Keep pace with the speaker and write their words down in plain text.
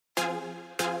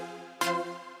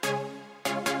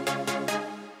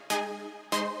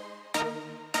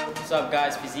What's up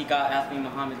guys, Physique God athlete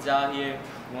Mohammed Zaal here.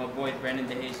 My boy Brandol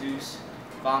Dejesus.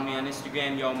 Follow me on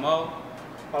Instagram, yo Mo.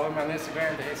 Follow me on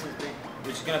Instagram, Dejesus.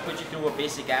 We're just gonna put you through a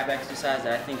basic ab exercise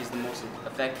that I think is the most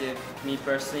effective. Me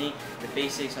personally, the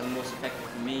basics are the most effective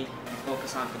for me. You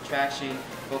focus on contraction,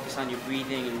 focus on your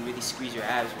breathing, and really squeeze your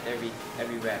abs with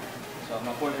every rep. So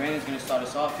my boy Brandon's gonna start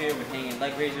us off here with hanging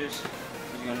leg raisers.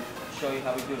 He's gonna show you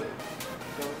how we do it.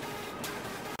 So,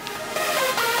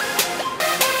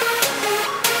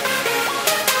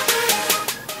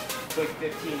 quick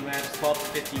 15 reps, 12 to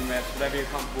 15 reps, whatever you're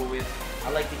comfortable with. I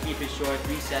like to keep it short,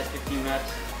 3 sets, 15 reps.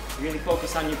 Really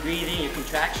focus on your breathing, your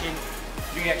contraction.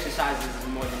 3 exercises is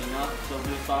more than enough. So we're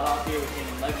gonna start off here with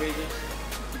taking leg raises.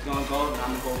 He's gonna go, and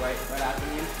I'm gonna go right after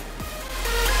him.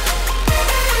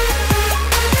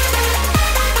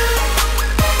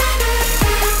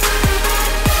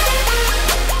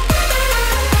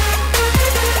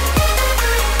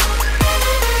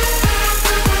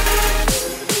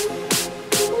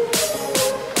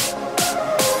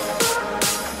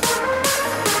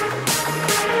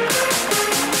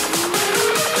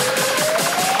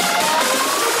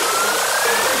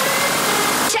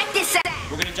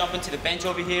 Jump into the bench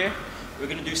over here. We're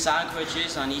gonna do side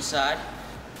crunches on each side.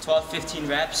 12-15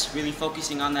 reps, really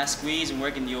focusing on that squeeze and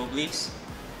working the obliques.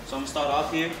 So I'm gonna start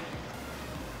off here.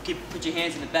 Put your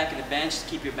hands in the back of the bench to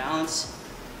keep your balance.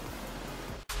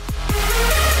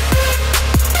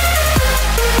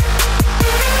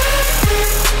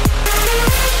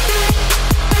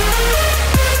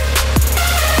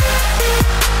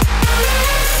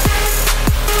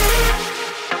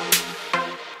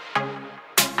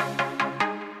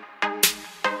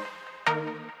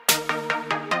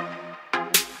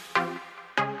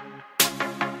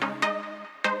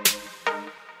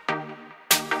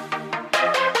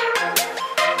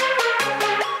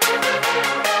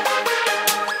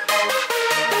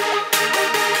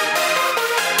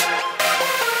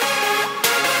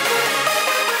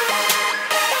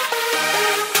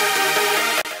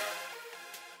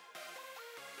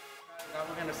 Now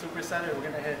we're gonna superset it. We're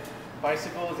gonna hit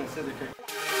bicycles and scissor kicks.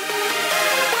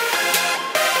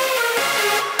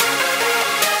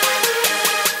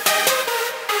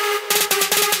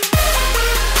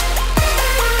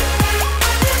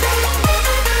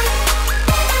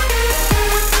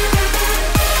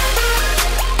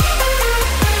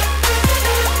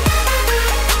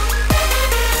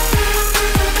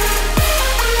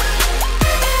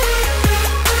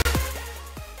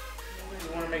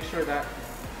 You want to make sure that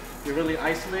you're really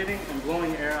isolating and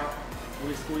blowing air out,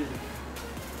 really squeezing.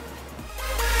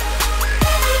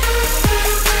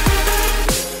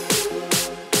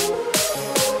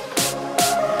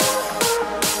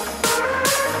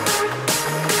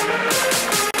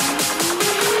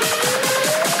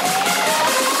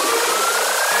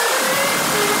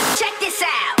 Check this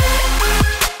out!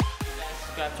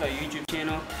 Subscribe to our YouTube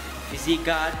channel, Physique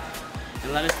God,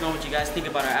 and let us know what you guys think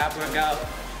about our ab workout.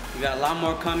 We got a lot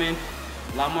more coming.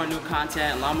 A lot more new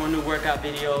content, a lot more new workout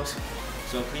videos.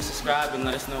 So please subscribe and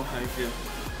let us know how you feel.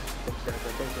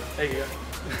 There you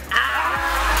go.